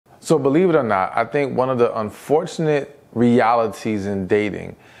So believe it or not, I think one of the unfortunate realities in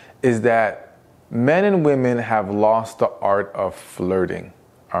dating is that men and women have lost the art of flirting,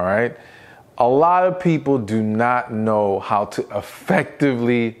 all right? A lot of people do not know how to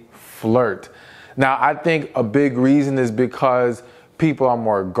effectively flirt. Now, I think a big reason is because people are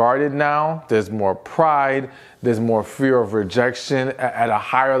more guarded now. There's more pride. There's more fear of rejection at a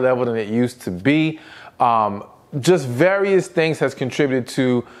higher level than it used to be. Just various things has contributed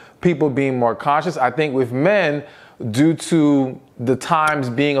to people being more conscious. I think with men, due to the times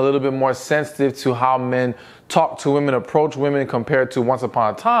being a little bit more sensitive to how men talk to women, approach women compared to once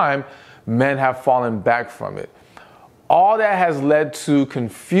upon a time, men have fallen back from it. All that has led to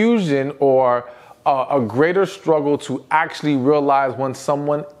confusion or a greater struggle to actually realize when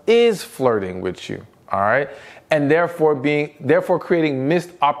someone is flirting with you, all right? And therefore creating missed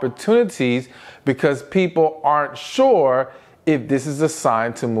opportunities because people aren't sure if this is a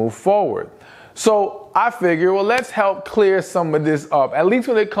sign to move forward. So I figure, well, let's help clear some of this up, at least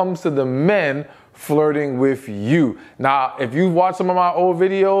when it comes to the men flirting with you. Now, if you watch some of my old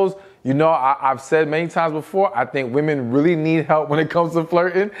videos, you know I've said many times before, I think women really need help when it comes to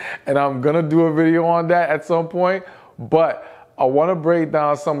flirting, and I'm gonna do a video on that at some point. But I wanna break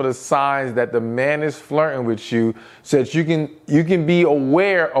down some of the signs that the man is flirting with you so that you can be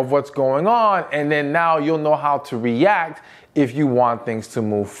aware of what's going on, and then now you'll know how to react if you want things to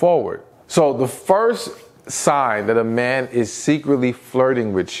move forward. So the first sign that a man is secretly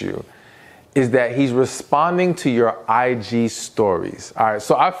flirting with you is that he's responding to your IG stories. All right,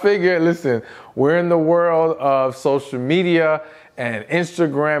 so I figured, listen, we're in the world of social media and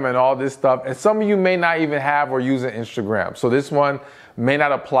Instagram and all this stuff, and some of you may not even have or use an Instagram, so this one may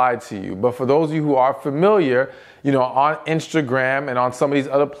not apply to you. But for those of you who are familiar, you know, on Instagram and on some of these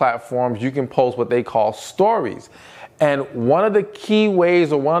other platforms, you can post what they call stories. And one of the key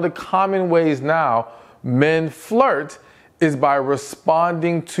ways, or one of the common ways now men flirt, is by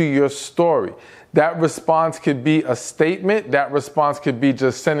responding to your story. That response could be a statement. That response could be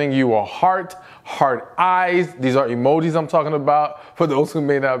just sending you a heart eyes. These are emojis I'm talking about for those who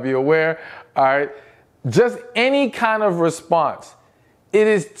may not be aware. All right. Just any kind of response. It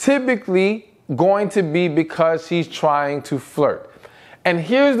is typically going to be because he's trying to flirt. And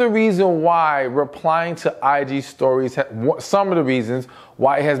here's the reason why replying to IG stories, some of the reasons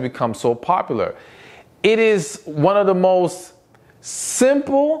why it has become so popular. It is one of the most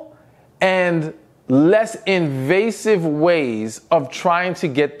simple and less invasive ways of trying to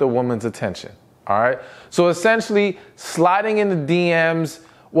get the woman's attention, all right? So essentially, sliding in the DMs,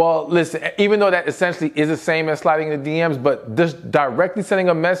 well, listen, even though that essentially is the same as sliding in the DMs, but just directly sending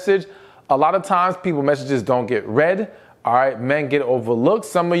a message, a lot of times people's messages don't get read, all right? Men get overlooked.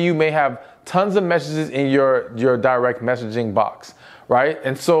 Some of you may have tons of messages in your direct messaging box, right?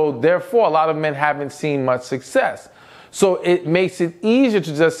 And so therefore, a lot of men haven't seen much success. So it makes it easier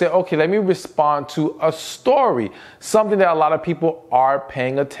to just say, okay, let me respond to a story, something that a lot of people are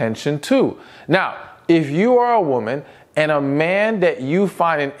paying attention to. Now, if you are a woman and a man that you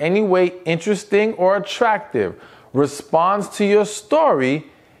find in any way interesting or attractive responds to your story,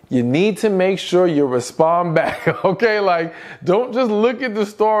 you need to make sure you respond back, okay? Like, don't just look at the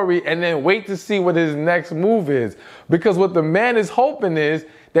story and then wait to see what his next move is. Because what the man is hoping is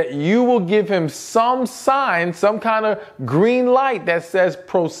that you will give him some sign, some kind of green light that says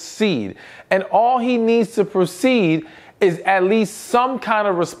proceed. And all he needs to proceed is at least some kind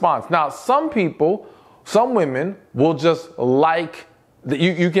of response. Now, some people, some women will just like,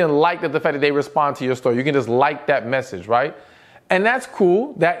 you can like the fact that they respond to your story. You can just like that message, right? And that's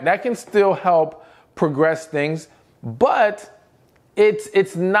cool. That can still help progress things, but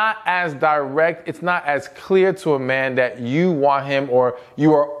it's not as direct, it's not as clear to a man that you want him or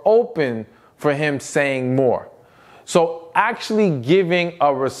you are open for him saying more. So actually giving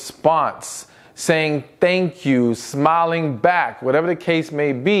a response, saying thank you, smiling back, whatever the case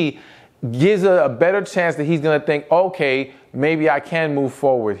may be, gives a better chance that he's gonna think, okay, maybe I can move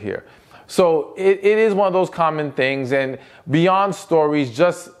forward here. So it is one of those common things, and beyond stories,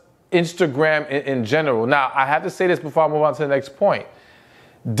 just Instagram in general. Now, I have to say this before I move on to the next point.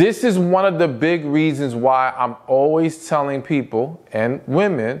 This is one of the big reasons why I'm always telling people and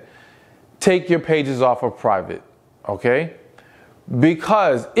women, take your pages off of private, okay?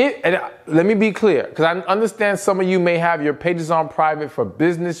 Because and let me be clear, because I understand some of you may have your pages on private for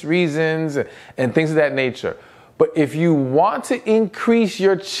business reasons and things of that nature. But if you want to increase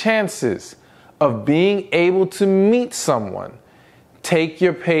your chances of being able to meet someone, take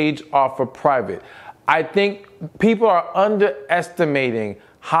your page off of private. I think people are underestimating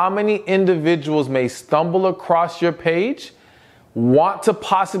how many individuals may stumble across your page, want to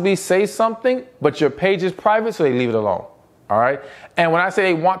possibly say something, but your page is private, so they leave it alone. All right. And when I say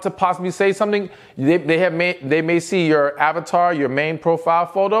they want to possibly say something, they may see your avatar, your main profile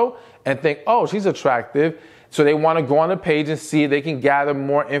photo, and think, oh, she's attractive. So they want to go on the page and see if they can gather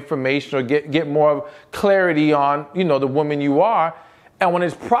more information or get more clarity on, the woman you are. And when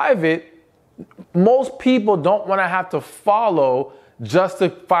it's private, most people don't want to have to follow just to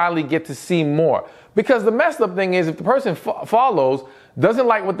finally get to see more. Because the messed up thing is, if the person follows, doesn't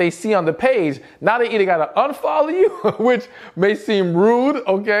like what they see on the page, now they either got to unfollow you, which may seem rude,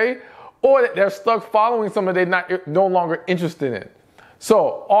 okay, or they're stuck following someone they're no longer interested in.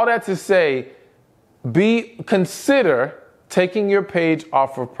 So all that to say, consider taking your page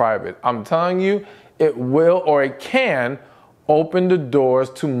off of private. I'm telling you, it will or it can open the doors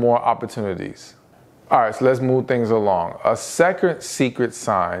to more opportunities. All right, so let's move things along. A second secret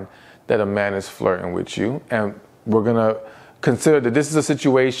sign that a man is flirting with you, and we're gonna consider that this is a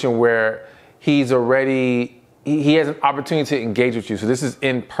situation where he has an opportunity to engage with you. So this is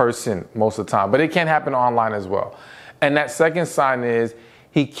in person most of the time, but it can happen online as well. And that second sign is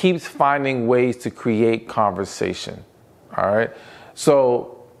he keeps finding ways to create conversation. All right.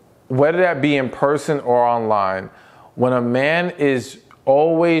 So whether that be in person or online, when a man is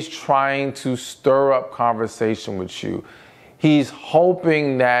always trying to stir up conversation with you, he's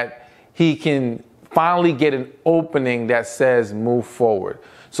hoping that he can finally get an opening that says move forward.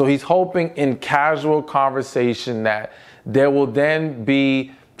 So he's hoping in casual conversation that there will then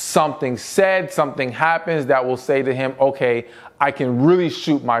be something said, something happens that will say to him, okay, I can really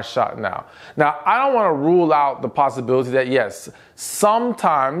shoot my shot now. Now, I don't want to rule out the possibility that, yes,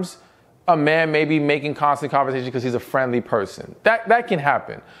 sometimes a man may be making constant conversation because he's a friendly person. That can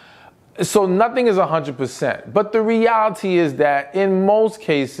happen. So nothing is 100%. But the reality is that in most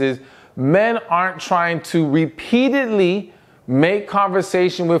cases, men aren't trying to repeatedly make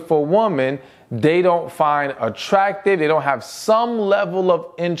conversation with a woman they don't find attractive, they don't have some level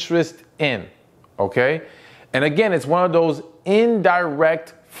of interest in, okay? And again, it's one of those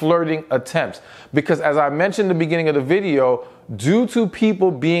indirect flirting attempts. Because as I mentioned in the beginning of the video, due to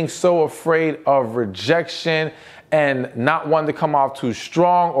people being so afraid of rejection and not wanting to come off too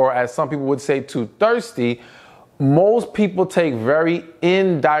strong, or as some people would say, too thirsty, most people take very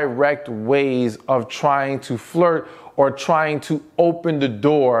indirect ways of trying to flirt or trying to open the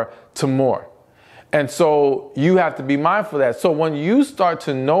door to more. And so you have to be mindful of that. So when you start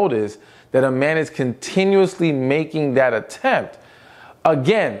to notice that a man is continuously making that attempt,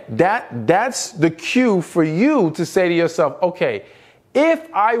 again, that's the cue for you to say to yourself, okay,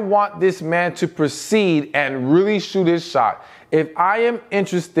 if I want this man to proceed and really shoot his shot, if I am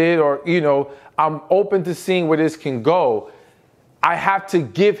interested or, I'm open to seeing where this can go, I have to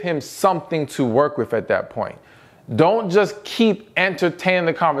give him something to work with at that point. Don't just keep entertaining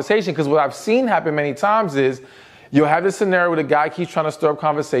the conversation, because what I've seen happen many times is you'll have this scenario where the guy keeps trying to stir up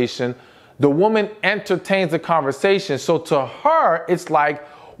conversation. The woman entertains the conversation. So to her, it's like,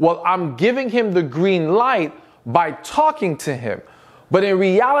 well, I'm giving him the green light by talking to him. But in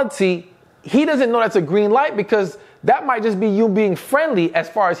reality, he doesn't know that's a green light, because that might just be you being friendly as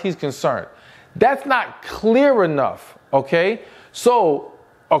far as he's concerned. That's not clear enough, okay? So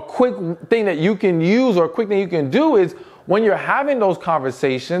a quick thing that you can use, or a quick thing you can do, is when you're having those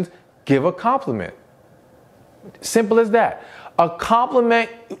conversations, give a compliment. Simple as that. A compliment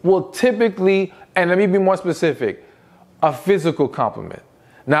will typically, and let me be more specific, a physical compliment.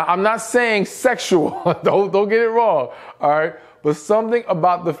 Now, I'm not saying sexual, don't get it wrong, all right? But something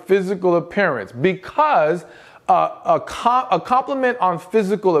about the physical appearance, because a compliment on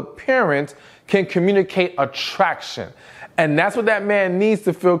physical appearance can communicate attraction. And that's what that man needs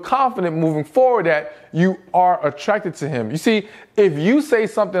to feel confident moving forward, that you are attracted to him. You see, if you say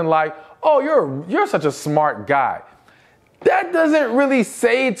something like, oh, you're such a smart guy, that doesn't really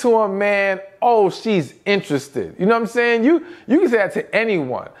say to a man, oh, she's interested. You know what I'm saying? You can say that to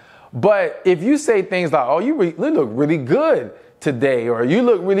anyone. But if you say things like, oh, you look really good today, or you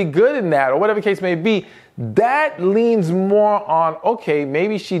look really good in that, or whatever the case may be, that leans more on, okay,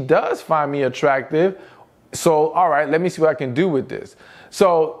 maybe she does find me attractive. So, all right, let me see what I can do with this.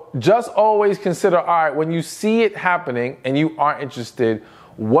 So just always consider, all right, when you see it happening and you aren't interested,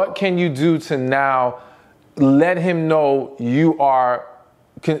 what can you do to now let him know you're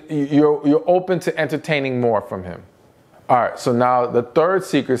open to entertaining more from him? All right, so now the third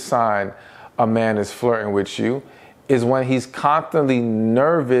secret sign a man is flirting with you is when he's constantly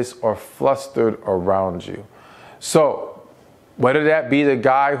nervous or flustered around you. So whether that be the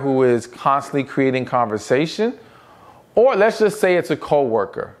guy who is constantly creating conversation, or let's just say it's a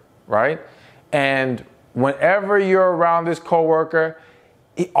coworker, right? And whenever you're around this coworker,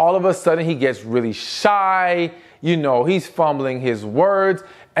 all of a sudden he gets really shy. You know, he's fumbling his words.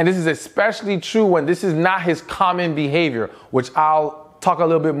 And this is especially true when this is not his common behavior, which I'll talk a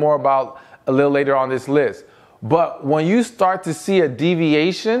little bit more about a little later on this list. But when you start to see a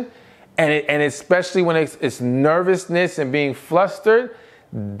deviation, and especially when it's nervousness and being flustered,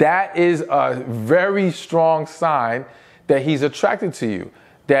 that is a very strong sign that he's attracted to you.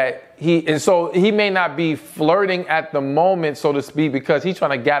 And so he may not be flirting at the moment, so to speak, because he's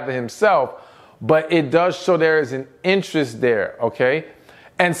trying to gather himself, but it does show there is an interest there, okay?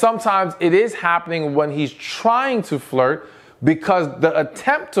 And sometimes it is happening when he's trying to flirt, because the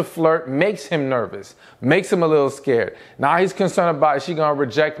attempt to flirt makes him nervous, makes him a little scared. Now he's concerned about, is she gonna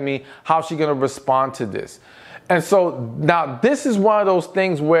reject me? How's she gonna respond to this? And so now this is one of those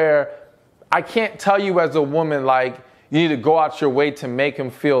things where I can't tell you as a woman, like, you need to go out your way to make him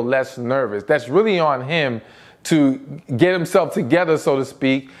feel less nervous. That's really on him to get himself together, so to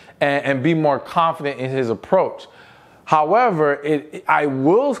speak, and be more confident in his approach. However, I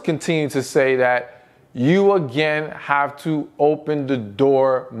will continue to say that you again have to open the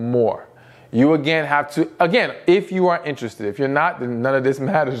door more. You again have to, if you are interested. If you're not, then none of this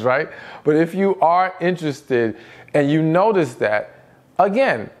matters, right? But if you are interested and you notice that,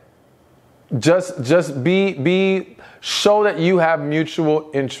 again, just show that you have mutual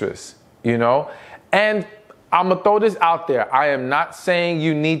interests, you know? And I'm gonna throw this out there. I am not saying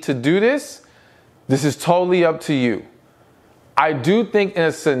you need to do this. This is totally up to you. I do think in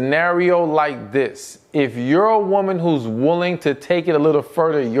a scenario like this, if you're a woman who's willing to take it a little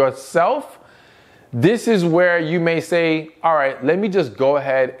further yourself, this is where you may say, all right, let me just go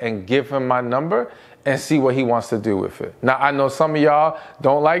ahead and give him my number and see what he wants to do with it. Now, I know some of y'all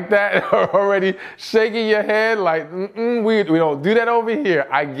don't like that, are already shaking your head like, we don't do that over here.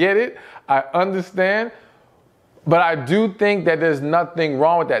 I get it. I understand. But I do think that there's nothing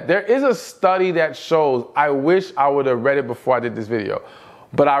wrong with that. There is a study that shows, I wish I would have read it before I did this video,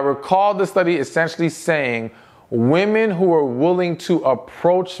 but I recall the study essentially saying women who are willing to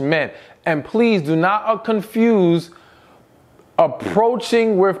approach men, and please do not confuse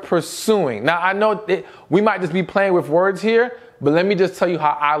approaching with pursuing. Now, I know we might just be playing with words here, but let me just tell you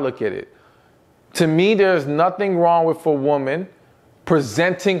how I look at it. To me, there's nothing wrong with a woman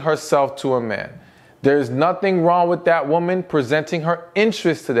presenting herself to a man. There's nothing wrong with that woman presenting her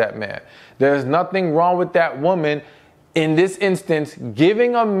interest to that man. There's nothing wrong with that woman, in this instance,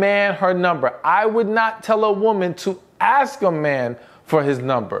 giving a man her number. I would not tell a woman to ask a man for his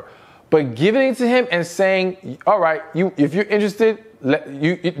number, but giving it to him and saying, all right, if you're interested,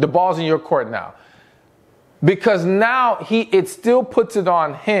 the ball's in your court now. Because now it still puts it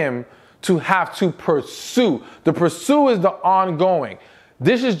on him to have to pursue. The pursue is the ongoing.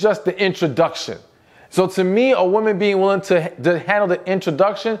 This is just the introduction. So to me, a woman being willing to handle the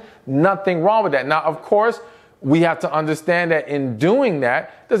introduction, nothing wrong with that. Now, of course, we have to understand that in doing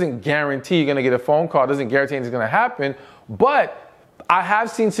that, doesn't guarantee you're going to get a phone call, doesn't guarantee it's going to happen. But I have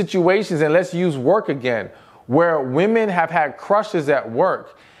seen situations, and let's use work again, where women have had crushes at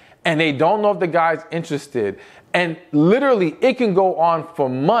work and they don't know if the guy's interested. And literally, it can go on for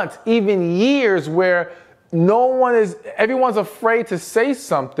months, even years, where everyone's afraid to say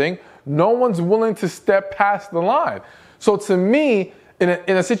something. No one's willing to step past the line. So to me, in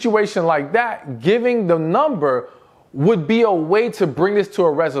a situation like that, giving the number would be a way to bring this to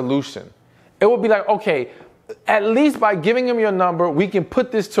a resolution. It would be like, okay, at least by giving him your number, we can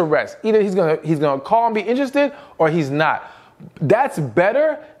put this to rest. Either he's gonna call and be interested, or he's not. That's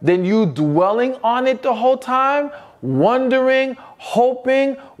better than you dwelling on it the whole time, wondering,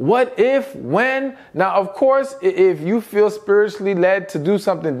 hoping, what if, when. Now, of course, if you feel spiritually led to do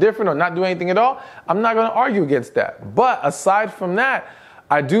something different or not do anything at all, I'm not going to argue against that. But aside from that,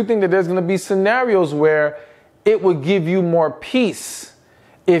 I do think that there's going to be scenarios where it would give you more peace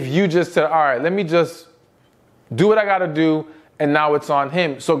if you just said, all right, let me just do what I got to do, and now it's on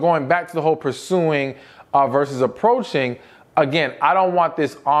him. So going back to the whole pursuing versus approaching, again, I don't want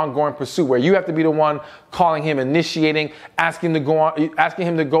this ongoing pursuit where you have to be the one calling him, initiating, asking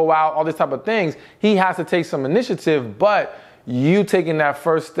him to go out, all this type of things. He has to take some initiative, but you taking that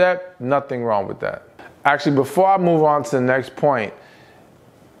first step, nothing wrong with that. Actually, before I move on to the next point,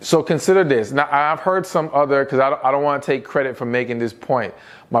 so consider this. Now, I've heard some other, because I don't want to take credit for making this point.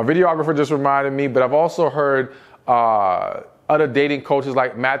 My videographer just reminded me, but I've also heard other dating coaches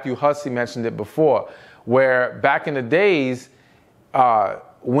like Matthew Hussey mentioned it before, where back in the days,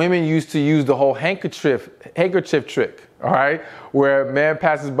 women used to use the whole handkerchief trick, all right? Where a man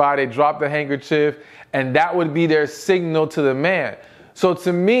passes by, they drop the handkerchief, and that would be their signal to the man. So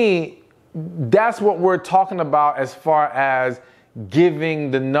to me, that's what we're talking about as far as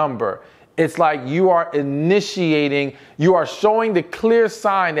giving the number. It's like you are initiating, you are showing the clear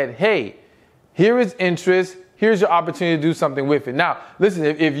sign that, hey, here is interest, here's your opportunity to do something with it. Now, listen,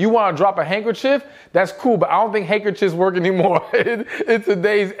 if you want to drop a handkerchief, that's cool, but I don't think handkerchiefs work anymore in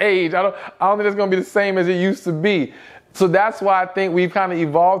today's age. I don't think it's going to be the same as it used to be. So that's why I think we've kind of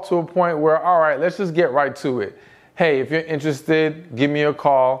evolved to a point where, all right, let's just get right to it. Hey, if you're interested, give me a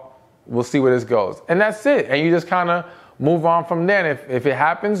call. We'll see where this goes. And that's it. And you just kind of move on from there. And if it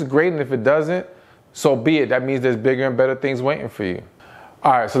happens, great. And if it doesn't, so be it. That means there's bigger and better things waiting for you.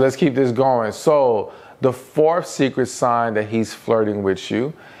 All right, so let's keep this going. So the fourth secret sign that he's flirting with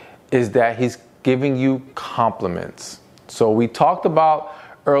you is that he's giving you compliments. So we talked about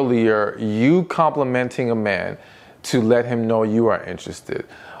earlier you complimenting a man to let him know you are interested.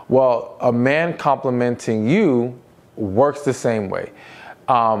 Well, a man complimenting you works the same way.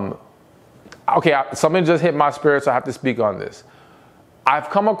 Okay, something just hit my spirit, so I have to speak on this.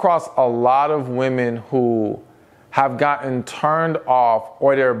 I've come across a lot of women who have gotten turned off,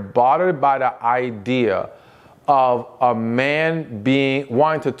 or they're bothered by the idea of a man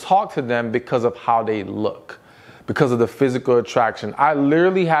wanting to talk to them because of how they look, because of the physical attraction. I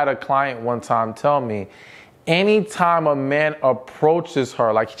literally had a client one time tell me, anytime a man approaches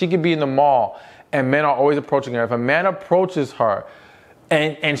her, like she could be in the mall and men are always approaching her. If a man approaches her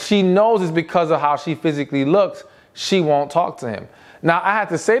and she knows it's because of how she physically looks, she won't talk to him. Now, I had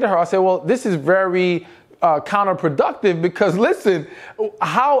to say to her, I said, well, this is very counterproductive, because listen,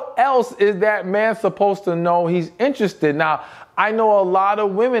 how else is that man supposed to know he's interested? Now, I know a lot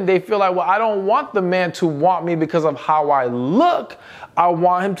of women, they feel like, well, I don't want the man to want me because of how I look. I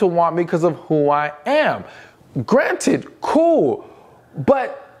want him to want me because of who I am. Granted, cool,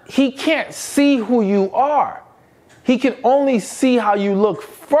 but he can't see who you are. He can only see how you look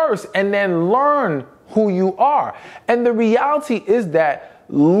first and then learn who you are. And the reality is that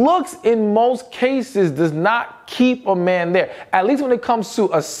looks in most cases does not keep a man there, at least when it comes to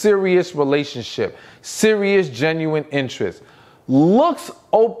a serious relationship, serious, genuine interest. Looks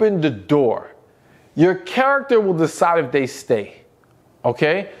open the door. Your character will decide if they stay,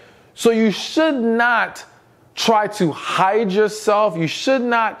 okay? So you should not try to hide yourself. You should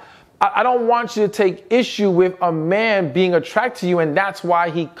not, I don't want you to take issue with a man being attracted to you, and that's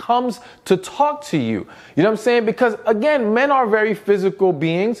why he comes to talk to you. You know what I'm saying? Because again, men are very physical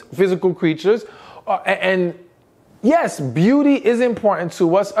beings, physical creatures, and yes, beauty is important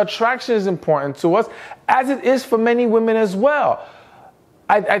to us. Attraction is important to us, as it is for many women as well.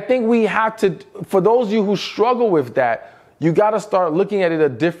 I think we have to, for those of you who struggle with that, you got to start looking at it a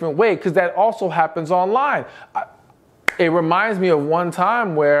different way, because that also happens online. It reminds me of one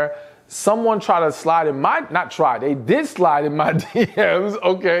time where someone tried to slide in my, they did slide in my DMs,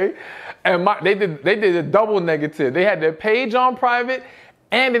 okay? And they did a double negative. They had their page on private,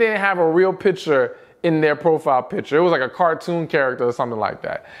 and they didn't have a real picture in their profile picture. It was like a cartoon character or something like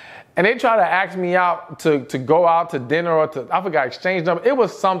that. And they tried to ask me out to go out to dinner or to, I forgot, exchange number. It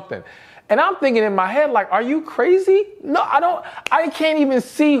was something. And I'm thinking in my head, like, are you crazy? No, I can't even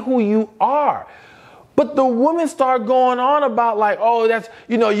see who you are. But the women start going on about like, oh, that's,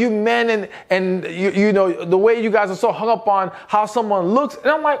 you know, you men and you know, the way you guys are so hung up on how someone looks. And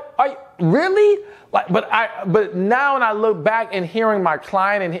I'm like, are you, really? Like, but now when I look back and hearing my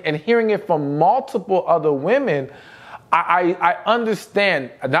client and hearing it from multiple other women, I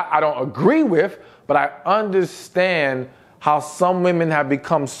understand, I don't agree with, but I understand how some women have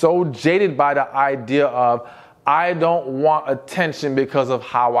become so jaded by the idea of, I don't want attention because of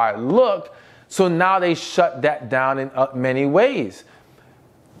how I look. So now they shut that down in many ways.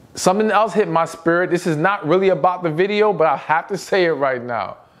 Something else hit my spirit. This is not really about the video, but I have to say it right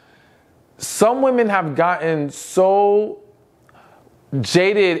now. Some women have gotten so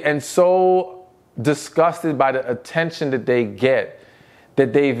jaded and so disgusted by the attention that they get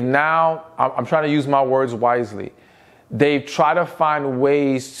that they've now, I'm trying to use my words wisely, they've tried to find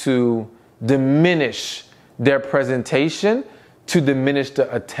ways to diminish their presentation, to diminish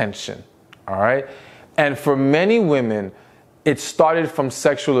the attention. All right. And for many women, it started from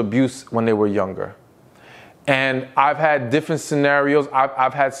sexual abuse when they were younger. And I've had different scenarios.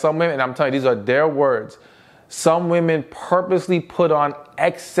 I've had some women, and I'm telling you, these are their words. Some women purposely put on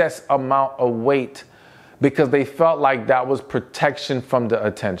excess amount of weight because they felt like that was protection from the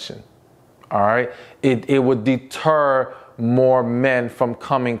attention. All right. It would deter more men from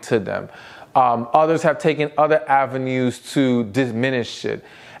coming to them. Others have taken other avenues to diminish it.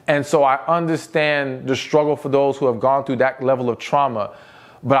 And so I understand the struggle for those who have gone through that level of trauma.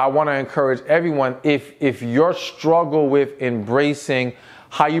 But I want to encourage everyone, if your struggle with embracing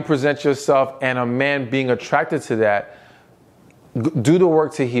how you present yourself, and a man being attracted to that, do the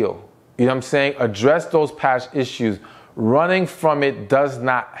work to heal. You know what I'm saying? Address those past issues. Running from it does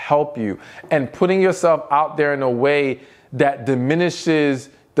not help you. And putting yourself out there in a way that diminishes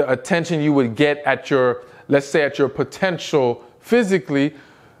the attention you would get at your, let's say, at your potential physically,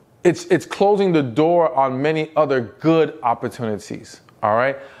 it's closing the door on many other good opportunities. All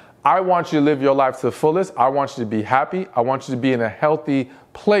right? I want you to live your life to the fullest. I want you to be happy. I want you to be in a healthy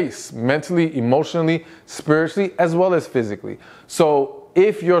place, mentally, emotionally, spiritually, as well as physically. So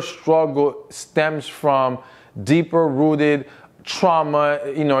if your struggle stems from deeper rooted trauma,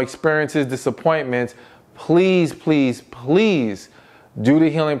 experiences, disappointments, please, please, please do the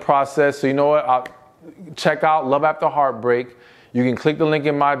healing process. So you know what? Check out Love After Heartbreak. You can click the link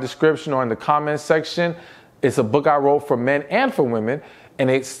in my description or in the comments section. It's a book I wrote for men and for women, and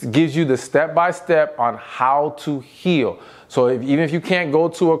it gives you the step-by-step on how to heal. So even if you can't go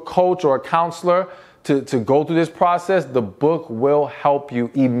to a coach or a counselor to go through this process, the book will help you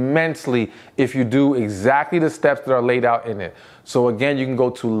immensely if you do exactly the steps that are laid out in it. So again, you can go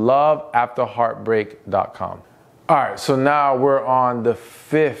to loveafterheartbreak.com. All right, so now we're on the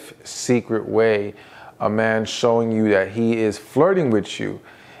 5th secret way a man showing you that he is flirting with you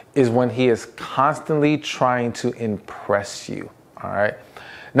is when he is constantly trying to impress you. All right.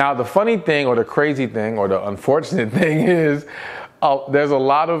 Now, the funny thing or the crazy thing or the unfortunate thing is there's a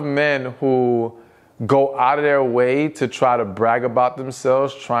lot of men who go out of their way to try to brag about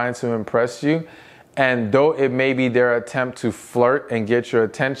themselves, trying to impress you. And though it may be their attempt to flirt and get your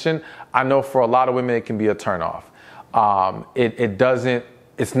attention, I know for a lot of women it can be a turnoff.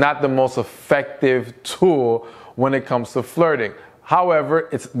 It's not the most effective tool when it comes to flirting. However,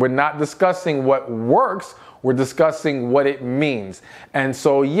 we're not discussing what works. We're discussing what it means. And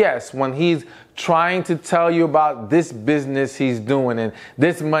so, yes, when he's trying to tell you about this business he's doing and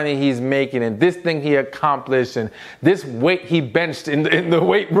this money he's making and this thing he accomplished and this weight he benched in the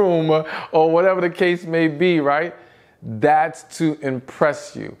weight room or whatever the case may be, right? That's to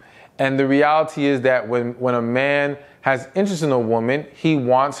impress you. And the reality is that when a man has interest in a woman, he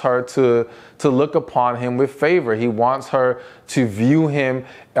wants her to look upon him with favor. He wants her to view him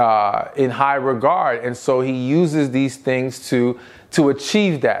in high regard. And so he uses these things to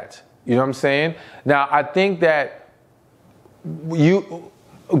achieve that. You know what I'm saying? Now, I think that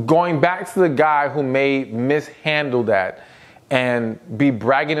going back to the guy who may mishandle that and be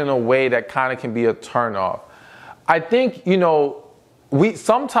bragging in a way that kind of can be a turnoff. I think, we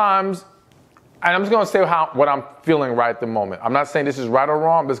sometimes, and I'm just going to say what I'm feeling right at the moment. I'm not saying this is right or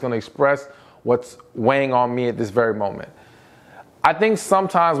wrong. I'm just going to express what's weighing on me at this very moment. I think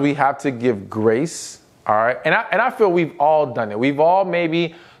sometimes we have to give grace, all right? And I feel we've all done it. We've all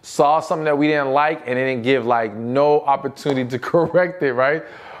maybe saw something that we didn't like and didn't give no opportunity to correct it, right?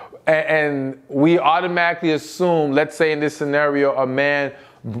 And we automatically assume, let's say in this scenario, a man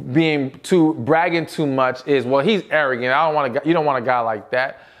bragging too much is, well, he's arrogant. You don't want a guy like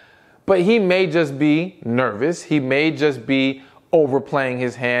that. But he may just be nervous. He may just be overplaying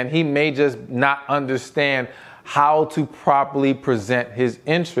his hand. He may just not understand how to properly present his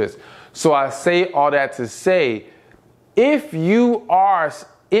interest. So I say all that to say, if you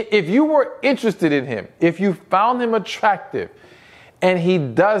were interested in him, if you found him attractive and he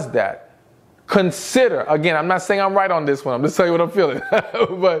does that, consider, again, I'm not saying I'm right on this one. I'm just telling you what I'm feeling.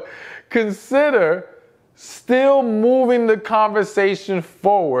 But consider still moving the conversation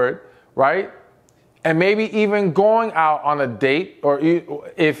forward, right? And maybe even going out on a date, or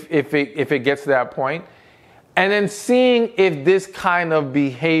if it gets to that point, and then seeing if this kind of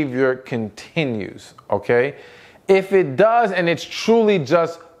behavior continues, okay? If it does, and it's truly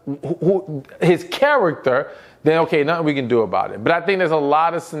just his character, then okay, nothing we can do about it. But I think there's a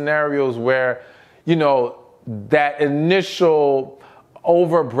lot of scenarios where, that initial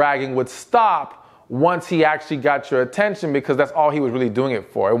over bragging would stop once he actually got your attention, because that's all he was really doing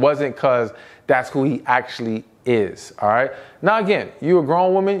it for. It wasn't because that's who he actually is, all right? Now, again, you a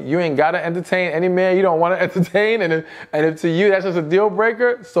grown woman, you ain't got to entertain any man you don't want to entertain, and if to you that's just a deal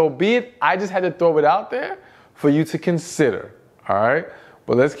breaker, so be it. I just had to throw it out there for you to consider, all right?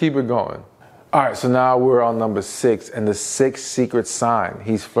 But let's keep it going. All right, so now we're on number 6, and the 6th secret sign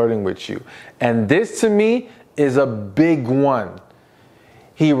he's flirting with you. And this, to me, is a big one.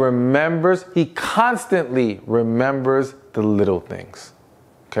 He constantly remembers the little things,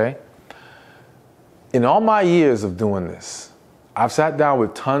 okay? In all my years of doing this, I've sat down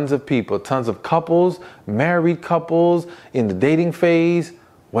with tons of people, tons of couples, married couples, in the dating phase,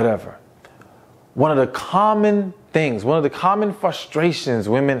 whatever. One of the common things, one of the common frustrations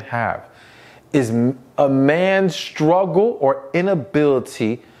women have is a man's struggle or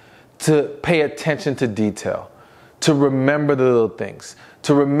inability to pay attention to detail, to remember the little things,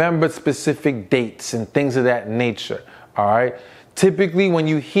 to remember specific dates and things of that nature, all right? Typically, when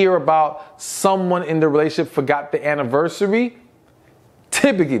you hear about someone in the relationship forgot the anniversary,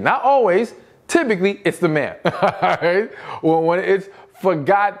 typically, not always, typically it's the man, all right? Well, when it's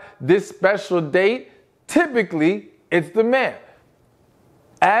forgot this special date, typically it's the man.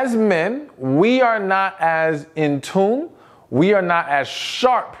 As men, we are not as in tune, we are not as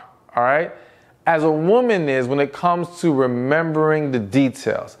sharp, all right, as a woman is when it comes to remembering the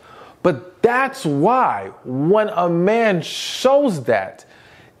details. But that's why when a man shows that,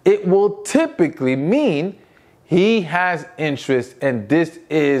 it will typically mean he has interest, and this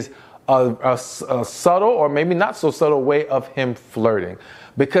is a subtle or maybe not so subtle way of him flirting,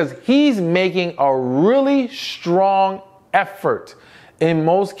 because he's making a really strong effort in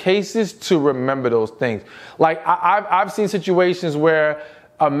most cases to remember those things. Like I've seen situations where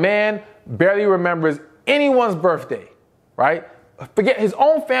a man barely remembers anyone's birthday, right? Forget his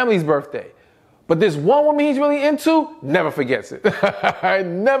own family's birthday. But this one woman he's really into never forgets it.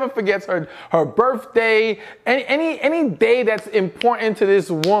 Never forgets her birthday. Any day that's important to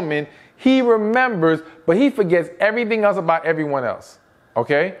this woman, he remembers, but he forgets everything else about everyone else.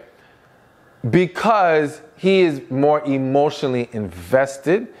 Okay? Because he is more emotionally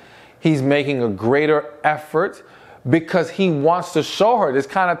invested. He's making a greater effort because he wants to show her. This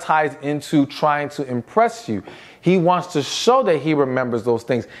kind of ties into trying to impress you. He wants to show that he remembers those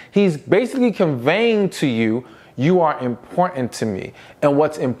things. He's basically conveying to you, you are important to me. And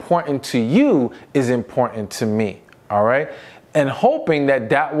what's important to you is important to me. All right? And hoping that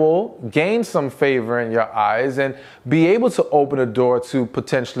that will gain some favor in your eyes and be able to open a door to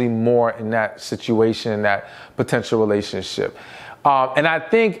potentially more in that situation, in that potential relationship. And I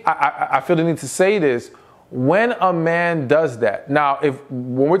think, I feel the need to say this, when a man does that, now,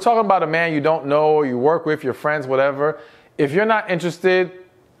 when we're talking about a man you don't know, or you work with, your friends, whatever, if you're not interested,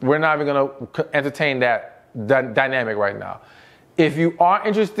 we're not even going to entertain that dynamic right now. If you are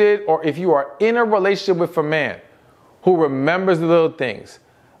interested, or if you are in a relationship with a man who remembers the little things,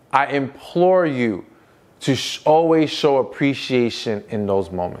 I implore you to always show appreciation in those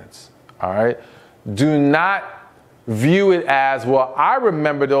moments, all right? Do not view it as, well, I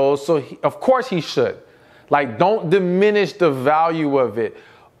remember those, so of course he should. Like, don't diminish the value of it.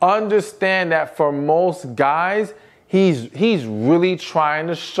 Understand that for most guys, he's really trying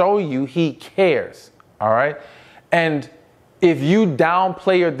to show you he cares, all right? And if you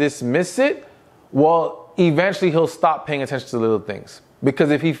downplay or dismiss it, well, eventually he'll stop paying attention to little things.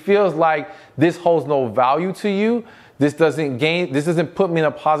 Because if he feels like this holds no value to you, this doesn't put me in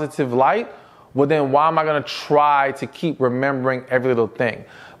a positive light, well then why am I gonna try to keep remembering every little thing?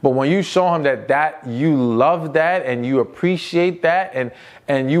 But when you show him that you love that and you appreciate that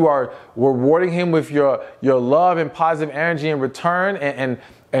and you are rewarding him with your love and positive energy in return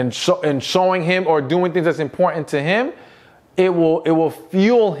and showing him or doing things that's important to him, it will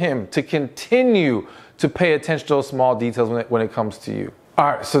fuel him to continue to pay attention to those small details when it comes to you. All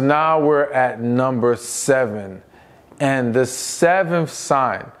right, so now we're at number 7. And the 7th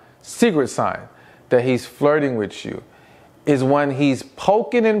sign, secret sign that he's flirting with you, is when he's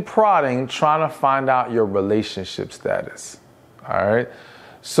poking and prodding, trying to find out your relationship status. All right.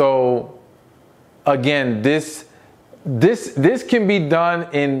 So again, this can be done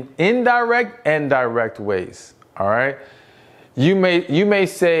in indirect and direct ways. All right. You may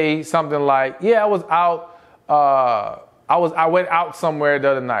say something like, yeah, I went out somewhere the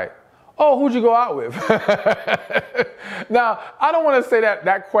other night. Oh, who'd you go out with? Now, I don't want to say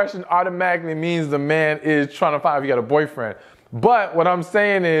that question automatically means the man is trying to find if you got a boyfriend. But what I'm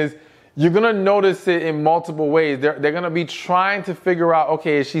saying is you're going to notice it in multiple ways. They're going to be trying to figure out,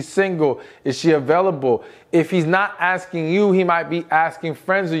 okay, is she single? Is she available? If he's not asking you, he might be asking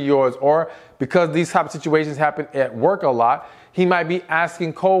friends of yours, or because these type of situations happen at work a lot, he might be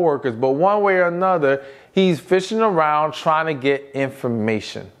asking coworkers. But one way or another, he's fishing around trying to get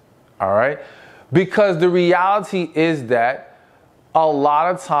information. All right? Because the reality is that a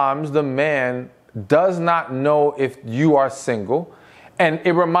lot of times the man does not know if you are single. And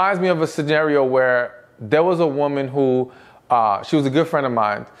it reminds me of a scenario where there was a woman who, she was a good friend of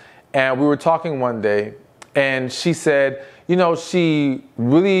mine, and we were talking one day, and she said, you know, she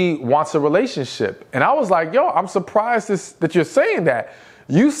really wants a relationship. And I was like, yo, I'm surprised that you're saying that.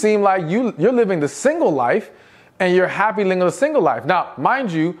 You seem like you're living the single life, and you're happy living the single life. Now,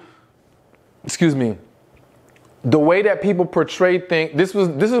 mind you, the way that people portray things, this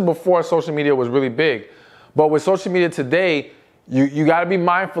is before social media was really big. But with social media today, you got to be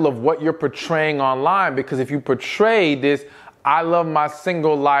mindful of what you're portraying online, because if you portray this, I love my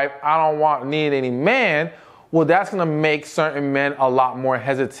single life, I don't need any man, well, that's going to make certain men a lot more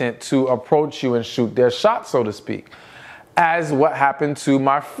hesitant to approach you and shoot their shot, so to speak. As what happened to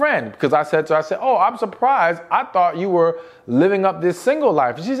my friend, because I said, oh, I'm surprised. I thought you were living up this single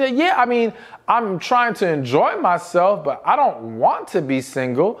life. And she said, yeah, I mean, I'm trying to enjoy myself, but I don't want to be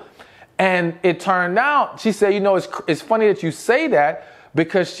single. And it turned out, she said, it's funny that you say that,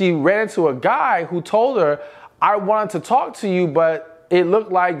 because she ran into a guy who told her, I wanted to talk to you, but it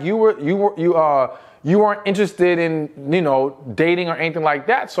looked like you weren't interested in, dating or anything like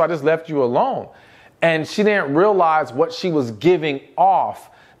that. So I just left you alone. And she didn't realize what she was giving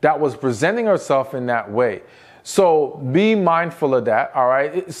off that was presenting herself in that way. So be mindful of that, all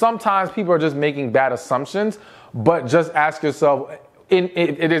right? Sometimes people are just making bad assumptions, but just ask yourself,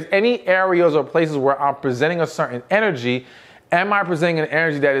 if there's any areas or places where I'm presenting a certain energy, am I presenting an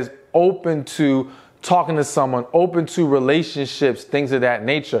energy that is open to talking to someone, open to relationships, things of that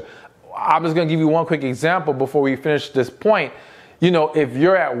nature? I'm just going to give you one quick example before we finish this point. If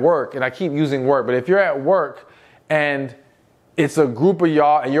you're at work, and I keep using work, but if you're at work and it's a group of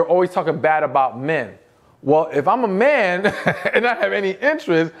y'all and you're always talking bad about men, well, if I'm a man and I have any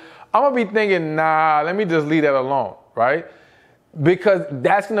interest, I'm going to be thinking, nah, let me just leave that alone, right? Because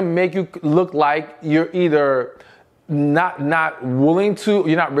that's going to make you look like you're either not willing to,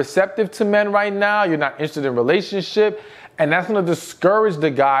 you're not receptive to men right now, you're not interested in relationship, and that's going to discourage the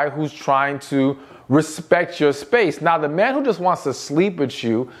guy who's trying to respect your space. Now, the man who just wants to sleep with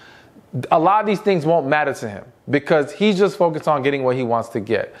you, a lot of these things won't matter to him because he's just focused on getting what he wants to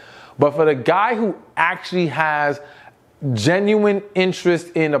get. But for the guy who actually has genuine interest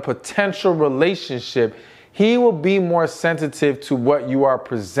in a potential relationship, he will be more sensitive to what you are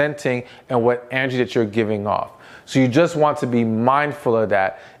presenting and what energy that you're giving off. So you just want to be mindful of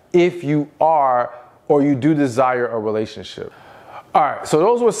that if you are or you do desire a relationship. All right, so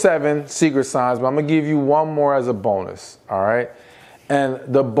those were 7 secret signs, but I'm going to give you one more as a bonus, all right? And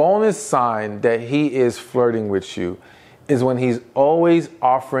the bonus sign that he is flirting with you is when he's always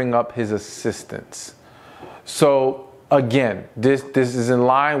offering up his assistance. So again, this is in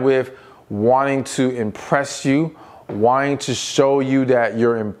line with wanting to impress you, wanting to show you that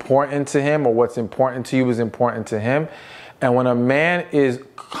you're important to him, or what's important to you is important to him. And when a man is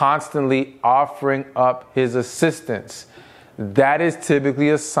constantly offering up his assistance, that is typically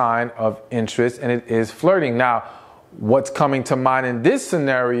a sign of interest, and it is flirting. Now, what's coming to mind in this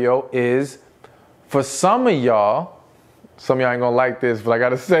scenario is, for some of y'all ain't gonna like this, but I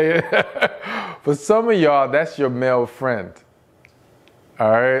gotta say it. For some of y'all, that's your male friend. All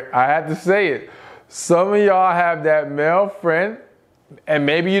right, I had to say it. Some of y'all have that male friend, and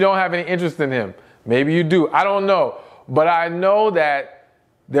maybe you don't have any interest in him. Maybe you do. I don't know. But I know that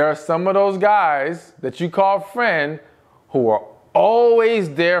there are some of those guys that you call friend who are always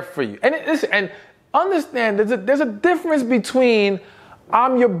there for you. And understand, there's a difference between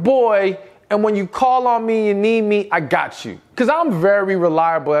I'm your boy and when you call on me and need me, I got you. Because I'm very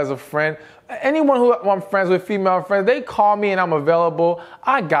reliable as a friend. Anyone who I'm friends with, female friends, they call me and I'm available.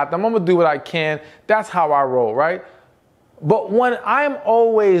 I got them. I'm going to do what I can. That's how I roll, right? But when I'm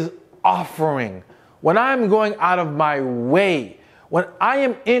always offering, when I'm going out of my way, when I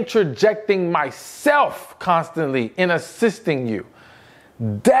am interjecting myself constantly in assisting you,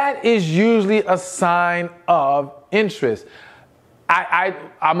 that is usually a sign of interest. I'm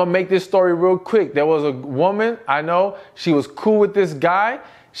going to make this story real quick. There was a woman I know, she was cool with this guy.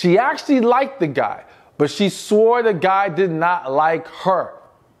 She actually liked the guy, but she swore the guy did not like her.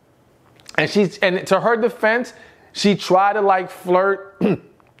 And to her defense, she tried to flirt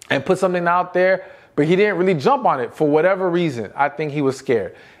and put something out there, but he didn't really jump on it for whatever reason. I think he was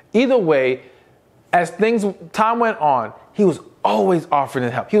scared. Either way, as time went on, he was always offering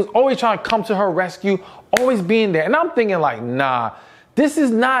to help. He was always trying to come to her rescue, always being there. And I'm thinking nah, this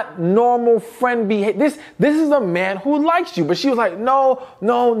is not normal friend behavior. This is a man who likes you. But she was like,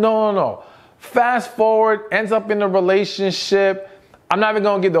 no. Fast forward, ends up in a relationship. I'm not even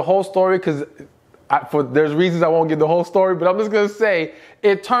going to give the whole story because there's reasons I won't give the whole story, but I'm just going to say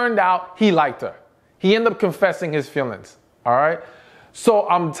it turned out he liked her. He ended up confessing his feelings, all right? So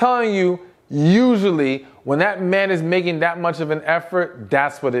I'm telling you, usually when that man is making that much of an effort,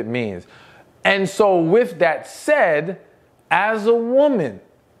 that's what it means. And so with that said, as a woman,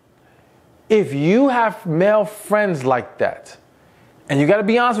 if you have male friends like that, and you got to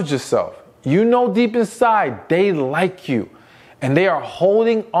be honest with yourself, you know deep inside they like you, and they are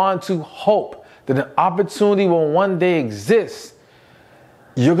holding on to hope that an opportunity will one day exist,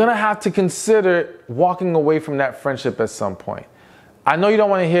 you're going to have to consider walking away from that friendship at some point. I know you don't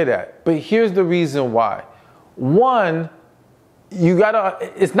want to hear that, but here's the reason why. One,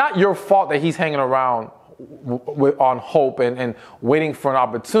 it's not your fault that he's hanging around on hope and waiting for an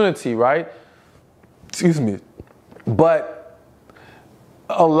opportunity, right? Excuse me. But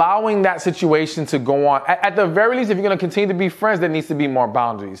allowing that situation to go on, at the very least, if you're going to continue to be friends, there needs to be more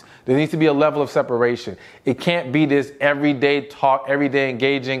boundaries. There needs to be a level of separation. It can't be this everyday talk, everyday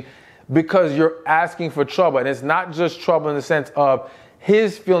engaging, because you're asking for trouble. And it's not just trouble in the sense of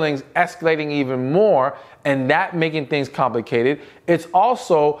his feelings escalating even more and that making things complicated. It's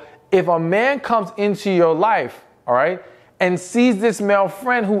also if a man comes into your life, all right, and sees this male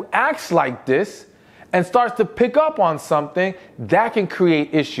friend who acts like this, and starts to pick up on something, that can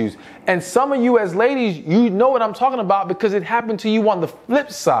create issues. And some of you as ladies, you know what I'm talking about because it happened to you on the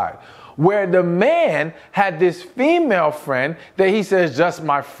flip side, where the man had this female friend that he says, just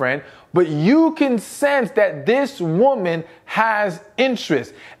my friend, but you can sense that this woman has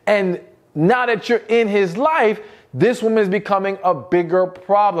interest. And now that you're in his life, this woman is becoming a bigger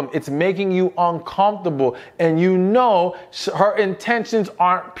problem. It's making you uncomfortable. And you know her intentions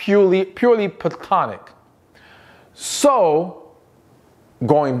aren't purely platonic. So,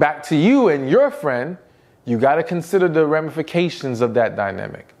 going back to you and your friend, you got to consider the ramifications of that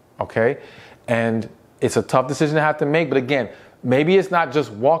dynamic, okay? And it's a tough decision to have to make. But again, maybe it's not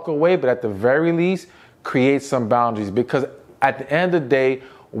just walk away, but at the very least, create some boundaries. Because at the end of the day,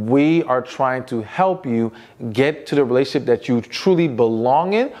 we are trying to help you get to the relationship that you truly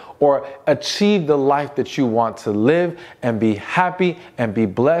belong in or achieve the life that you want to live and be happy and be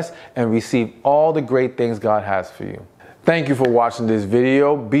blessed and receive all the great things God has for you. Thank you for watching this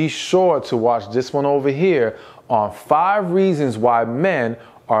video. Be sure to watch this one over here on 5 reasons why men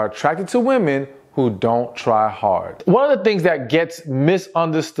are attracted to women who don't try hard. One of the things that gets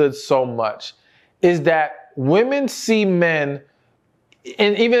misunderstood so much is that women see men,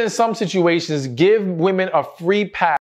 and even in some situations, give women a free pass